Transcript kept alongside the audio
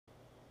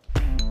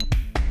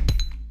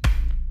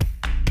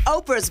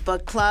Oprah's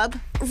book club,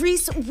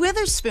 Reese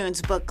Witherspoon's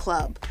book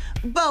club.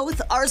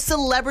 Both are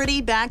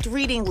celebrity-backed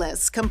reading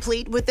lists,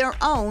 complete with their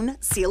own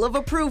seal of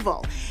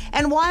approval.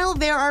 And while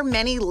there are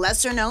many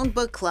lesser-known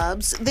book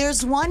clubs,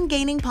 there's one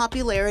gaining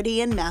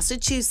popularity in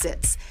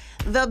Massachusetts,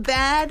 the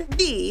Bad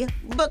Bee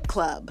Book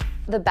Club.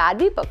 The Bad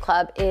Bee Book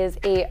Club is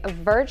a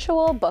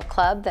virtual book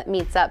club that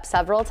meets up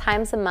several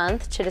times a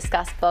month to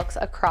discuss books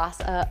across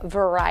a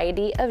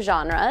variety of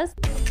genres.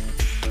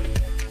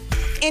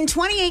 In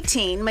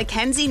 2018,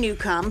 Mackenzie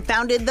Newcomb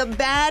founded the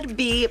Bad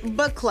Bee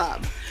Book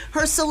Club.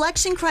 Her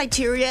selection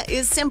criteria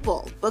is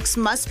simple. Books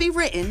must be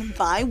written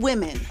by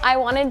women. I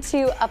wanted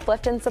to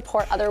uplift and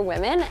support other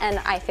women, and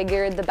I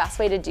figured the best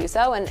way to do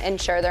so and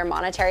ensure their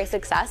monetary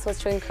success was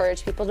to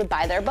encourage people to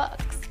buy their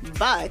books.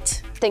 But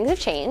things have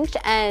changed,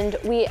 and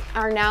we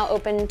are now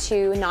open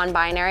to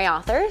non-binary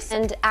authors.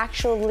 And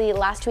actually,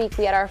 last week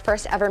we had our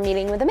first ever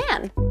meeting with a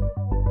man.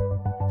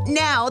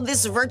 Now,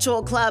 this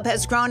virtual club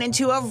has grown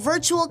into a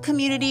virtual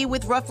community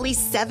with roughly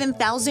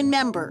 7,000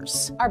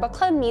 members. Our book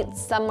club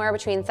meets somewhere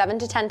between 7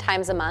 to 10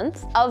 times a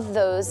month. Of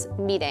those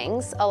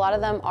meetings, a lot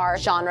of them are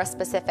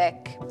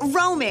genre-specific.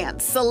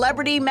 Romance,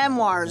 celebrity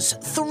memoirs,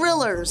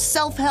 thrillers,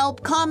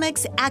 self-help,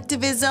 comics,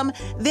 activism.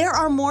 There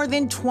are more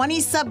than 20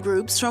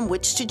 subgroups from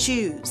which to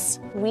choose.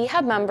 We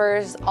have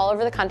members all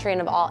over the country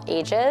and of all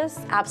ages.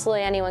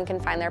 Absolutely anyone can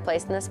find their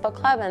place in this book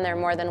club, and they're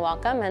more than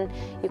welcome, and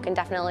you can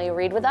definitely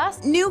read with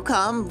us.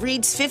 Newcomb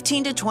reads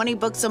 15 to 20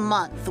 books a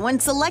month. When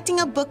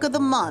selecting a book of the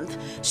month,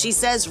 she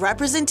says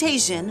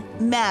representation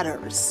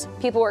matters.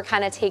 People were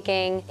kind of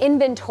taking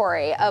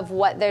inventory of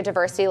what their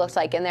diversity looked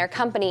like in their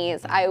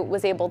companies. I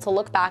was able to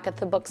look back at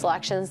the book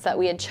selections that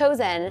we had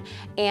chosen,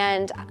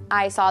 and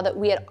I saw that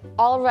we had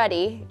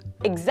already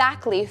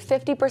exactly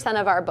 50%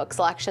 of our book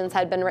selections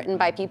had been written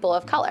by people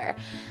of color.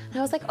 And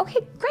I was like,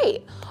 okay,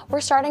 great.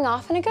 We're starting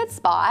off in a good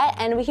spot,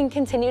 and we can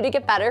continue to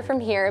get better from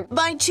here.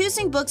 By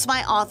choosing books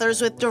by authors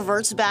with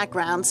diverse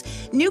backgrounds,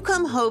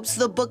 Newcomb hopes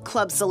the book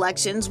club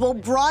selections will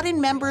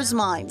broaden members'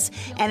 minds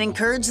and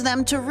encourage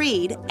them to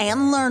read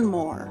and learn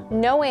more.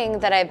 Knowing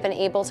that I've been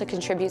able to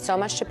contribute so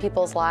much to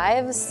people's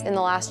lives in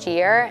the last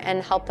year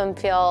and help them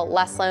feel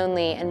less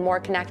lonely and more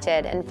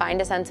connected and find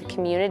a sense of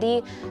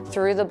community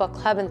through the book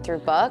club and through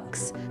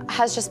books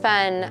has just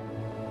been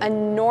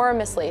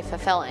enormously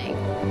fulfilling.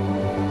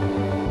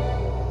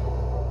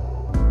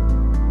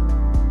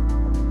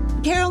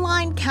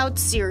 Caroline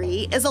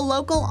Kautsiri is a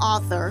local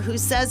author who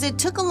says it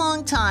took a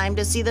long time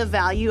to see the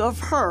value of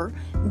her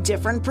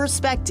different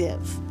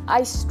perspective.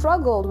 I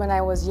struggled when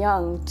I was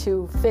young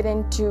to fit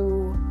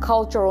into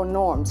cultural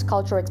norms,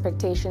 cultural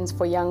expectations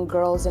for young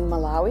girls in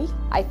Malawi.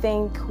 I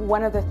think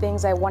one of the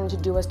things I wanted to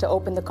do was to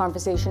open the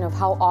conversation of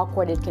how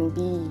awkward it can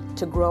be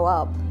to grow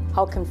up,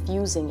 how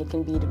confusing it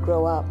can be to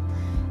grow up,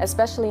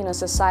 especially in a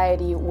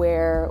society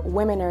where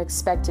women are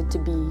expected to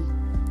be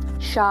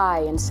shy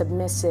and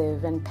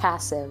submissive and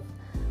passive.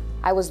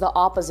 I was the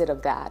opposite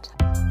of that.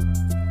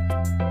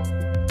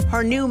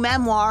 Her new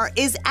memoir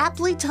is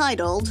aptly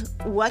titled,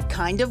 What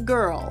Kind of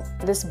Girl?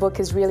 This book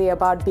is really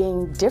about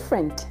being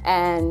different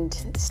and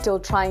still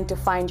trying to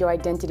find your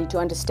identity, to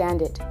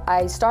understand it.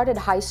 I started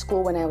high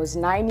school when I was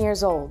 9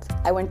 years old.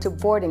 I went to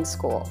boarding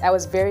school. I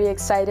was very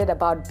excited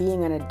about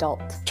being an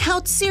adult.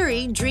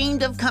 Kautsiri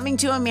dreamed of coming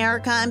to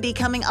America and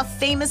becoming a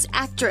famous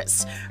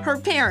actress. Her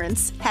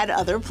parents had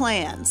other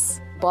plans.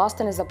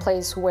 Boston is a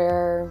place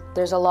where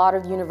there's a lot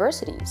of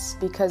universities.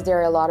 Because there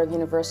are a lot of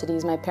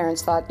universities, my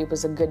parents thought it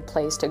was a good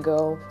place to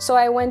go. So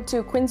I went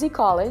to Quincy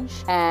College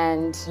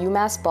and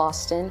UMass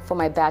Boston for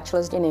my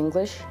bachelor's in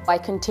English. I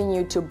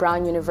continued to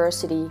Brown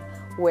University,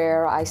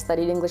 where I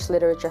studied English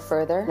literature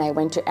further. And I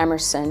went to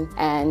Emerson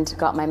and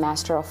got my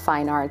Master of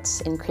Fine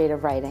Arts in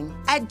creative writing.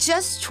 At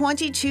just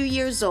 22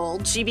 years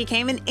old, she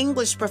became an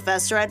English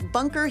professor at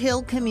Bunker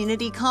Hill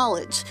Community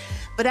College.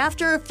 But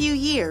after a few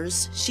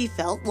years, she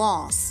felt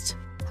lost.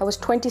 I was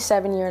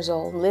 27 years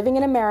old. Living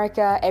in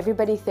America,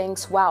 everybody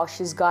thinks, wow,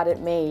 she's got it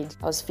made.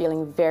 I was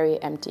feeling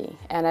very empty.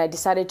 And I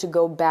decided to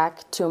go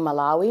back to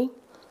Malawi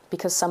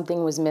because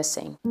something was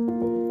missing.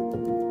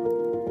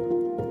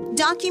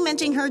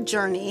 Documenting her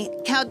journey,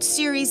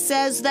 Kautsiri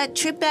says that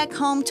trip back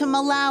home to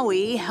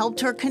Malawi helped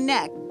her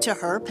connect to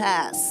her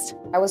past.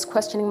 I was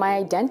questioning my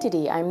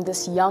identity. I'm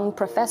this young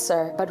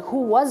professor, but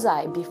who was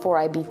I before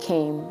I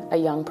became a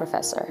young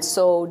professor?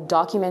 So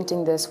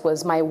documenting this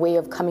was my way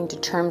of coming to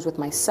terms with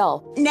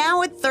myself.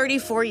 Now at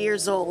 34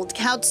 years old,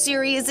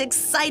 Kautsiri is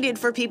excited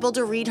for people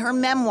to read her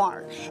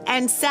memoir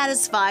and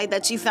satisfied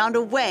that she found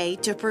a way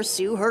to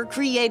pursue her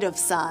creative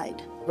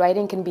side.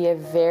 Writing can be a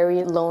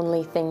very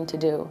lonely thing to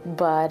do,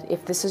 but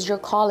if this is your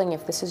calling,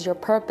 if this is your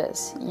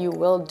purpose, you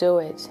will do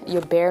it.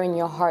 You're bearing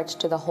your heart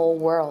to the whole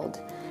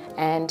world,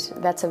 and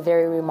that's a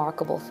very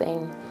remarkable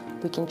thing.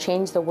 We can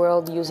change the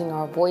world using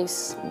our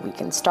voice. We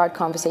can start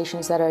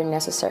conversations that are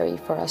necessary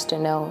for us to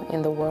know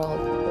in the world.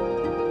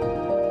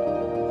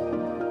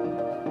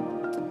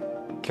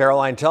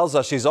 Caroline tells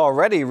us she's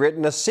already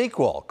written a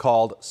sequel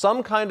called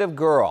Some Kind of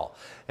Girl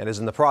and is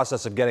in the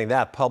process of getting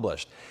that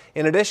published.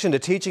 In addition to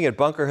teaching at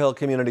Bunker Hill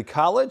Community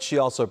College, she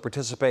also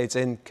participates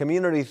in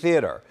community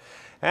theater.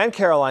 And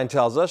Caroline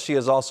tells us she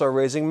is also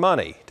raising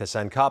money to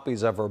send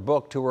copies of her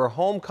book to her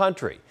home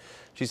country.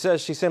 She says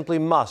she simply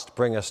must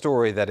bring a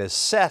story that is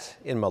set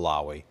in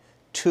Malawi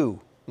to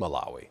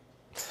Malawi.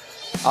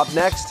 Up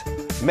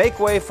next, make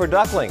way for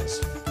ducklings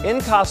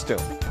in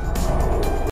costume.